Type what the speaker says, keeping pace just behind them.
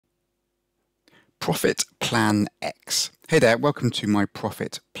ProfitPlan X. Hey there, welcome to my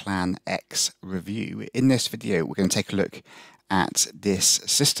ProfitPlan X review. In this video, we're going to take a look at this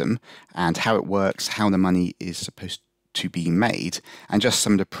system and how it works, how the money is supposed to be made, and just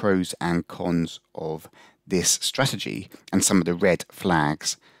some of the pros and cons of this strategy and some of the red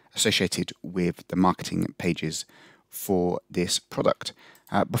flags associated with the marketing pages for this product.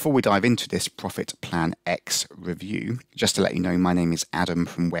 Before we dive into this ProfitPlan X review, just to let you know, my name is Adam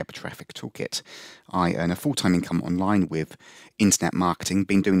from Web Traffic Toolkit. I earn a full-time income online with internet marketing,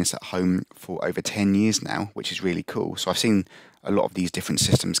 been doing this at home for over 10 years now, which is really cool. So I've seen a lot of these different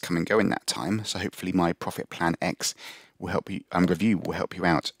systems come and go in that time. So hopefully my ProfitPlan X will help you, review will help you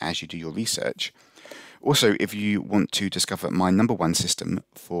out as you do your research. Also, if you want to discover my #1 system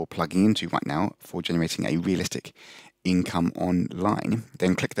for plugging into right now for generating a realistic income online,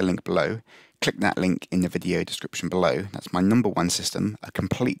 then click the link below. Click that link in the video description below. That's my #1 system, a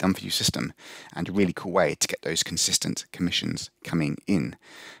complete done-for-you system, and a really cool way to get those consistent commissions coming in.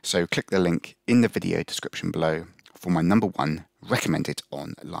 So click the link in the video description below for my #1 recommended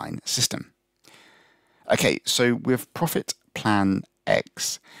online system. Okay, so with ProfitPlan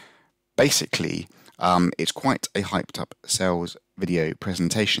X, basically, it's quite a hyped up sales video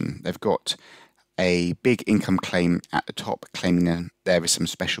presentation. They've got a big income claim at the top, claiming that there is some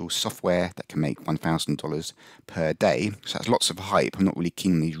special software that can make $1,000 per day. So that's lots of hype. I'm not really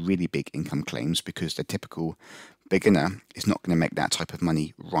keen on these really big income claims because the typical beginner is not going to make that type of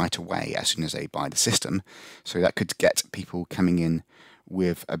money right away as soon as they buy the system. So that could get people coming in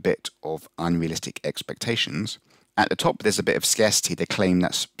with a bit of unrealistic expectations. At the top, there's a bit of scarcity. They claim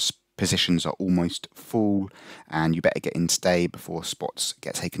that positions are almost full and you better get in today before spots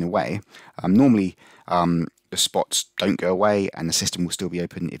get taken away. Normally, the spots don't go away and the system will still be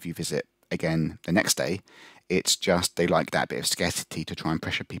open if you visit again the next day. It's just they like that bit of scarcity to try and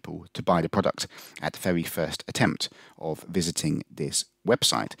pressure people to buy the product at the very first attempt of visiting this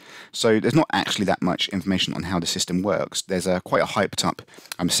website. So there's not actually that much information on how the system works. There's quite a hyped up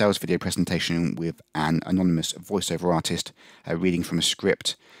sales video presentation with an anonymous voiceover artist reading from a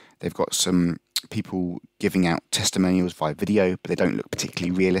script. They've got some people giving out testimonials via video, but they don't look particularly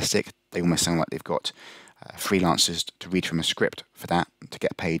realistic. They almost sound like they've got freelancers to read from a script for that, to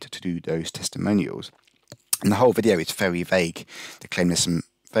get paid to do those testimonials. And the whole video is very vague. They claim there's some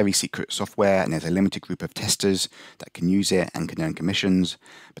very secret software and there's a limited group of testers that can use it and can earn commissions,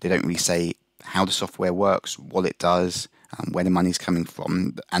 but they don't really say how the software works, what it does, where the money's coming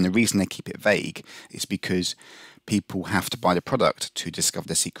from. And the reason they keep it vague is because people have to buy the product to discover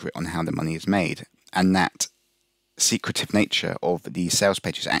the secret on how the money is made. And that secretive nature of these sales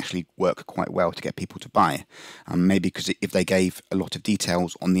pages actually work quite well to get people to buy. Maybe because if they gave a lot of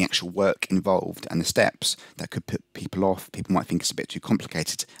details on the actual work involved and the steps, that could put people off. People might think it's a bit too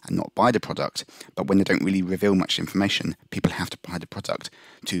complicated and not buy the product. But when they don't really reveal much information, people have to buy the product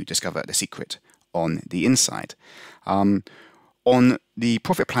to discover the secret on the inside. On the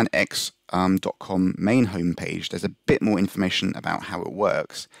ProfitPlanX.com main homepage, there's a bit more information about how it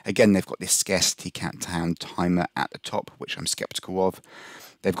works. Again, they've got this scarcity countdown timer at the top, which I'm skeptical of.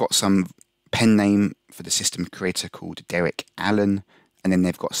 They've got some pen name for the system creator called Derek Allen, and then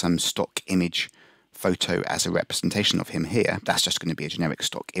they've got some stock image photo as a representation of him here. That's just going to be a generic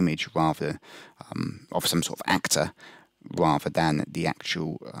stock image rather of some sort of actor, rather than the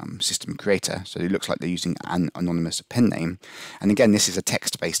actual system creator. So it looks like they're using an anonymous pen name. And again, this is a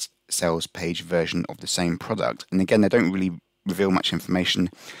text-based sales page version of the same product. And again, they don't really reveal much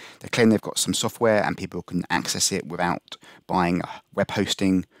information. They claim they've got some software and people can access it without buying web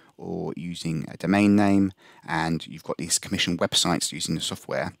hosting or using a domain name. And you've got these commission websites using the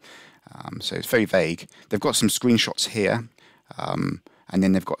software. So it's very vague. They've got some screenshots here, and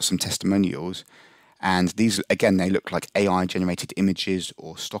then they've got some testimonials. And these, again, they look like AI-generated images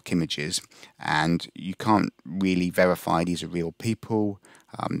or stock images, and you can't really verify these are real people.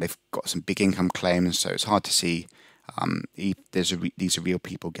 They've got some big income claims, so it's hard to see if these are real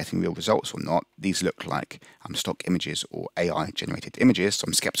people getting real results or not. These look like stock images or AI-generated images, so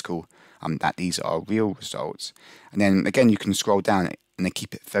I'm skeptical that these are real results. And then, again, you can scroll down, and they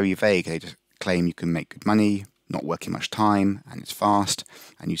keep it very vague. They just claim you can make good money, not working much time, and it's fast,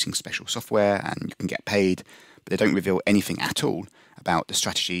 and using special software, and you can get paid, but they don't reveal anything at all about the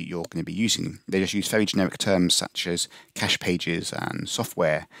strategy you're going to be using. They just use very generic terms such as cash pages and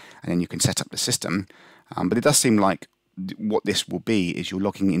software, and then you can set up the system. But it does seem like what this will be is you're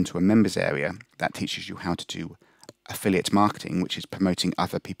logging into a members area that teaches you how to do affiliate marketing, which is promoting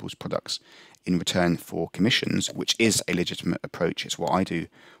other people's products in return for commissions, which is a legitimate approach. It's what I do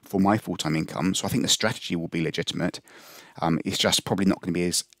for my full-time income. So I think the strategy will be legitimate. It's just probably not going to be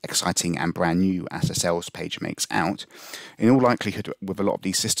as exciting and brand new as the sales page makes out. In all likelihood, with a lot of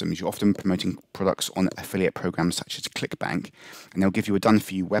these systems, you're often promoting products on affiliate programs such as ClickBank, and they'll give you a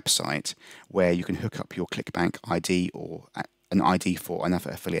done-for-you website where you can hook up your ClickBank ID or an ID for another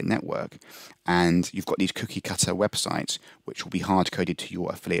affiliate network, and you've got these cookie cutter websites which will be hard coded to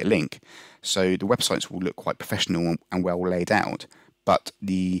your affiliate link. So the websites will look quite professional and well laid out, but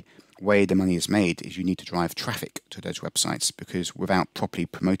the way the money is made is you need to drive traffic to those websites, because without properly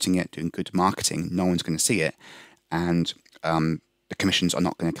promoting it, doing good marketing, no one's going to see it, and the commissions are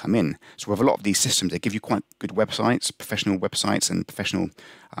not going to come in. So with a lot of these systems, they give you quite good websites, professional websites and professional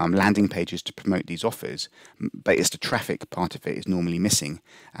landing pages to promote these offers, but it's the traffic part of it is normally missing.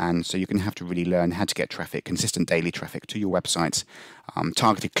 And so you're going to have to really learn how to get traffic, consistent daily traffic to your websites,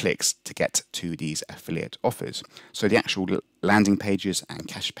 targeted clicks to get to these affiliate offers. So the actual landing pages and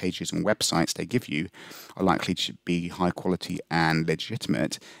cash pages and websites they give you are likely to be high quality and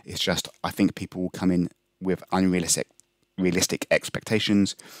legitimate. It's just, I think people will come in with unrealistic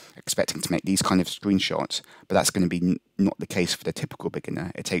expectations, expecting to make these kind of screenshots, but that's going to be not the case for the typical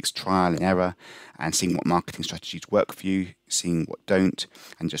beginner. It takes trial and error and seeing what marketing strategies work for you, seeing what don't,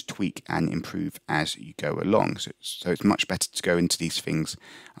 and just tweak and improve as you go along. So it's much better to go into these things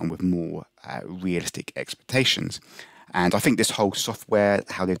and with more realistic expectations. And I think this whole software,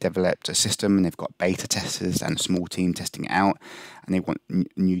 how they've developed a system and they've got beta testers and a small team testing it out, and they want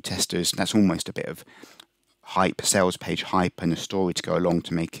new testers, that's almost a bit of hype, sales page hype and a story to go along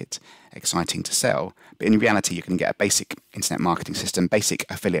to make it exciting to sell. But in reality, you can get a basic internet marketing system, basic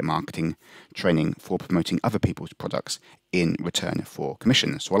affiliate marketing training for promoting other people's products in return for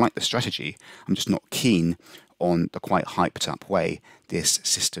commission. So I like the strategy. I'm just not keen on the quite hyped up way this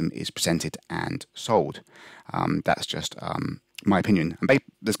system is presented and sold. That's just my opinion. And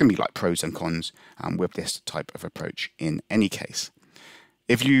there's going to be like pros and cons with this type of approach in any case.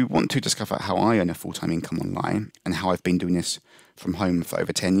 If you want to discover how I earn a full-time income online and how I've been doing this from home for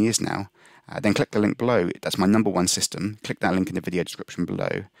over 10 years now, then click the link below. That's my #1 system. Click that link in the video description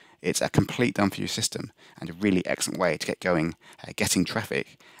below. It's a complete done-for-you system and a really excellent way to get going, getting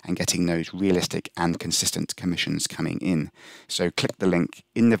traffic and getting those realistic and consistent commissions coming in. So click the link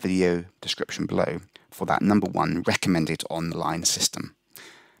in the video description below for that #1 recommended online system.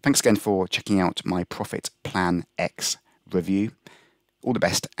 Thanks again for checking out my ProfitPlan X review. All the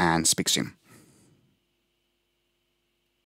best and speak soon.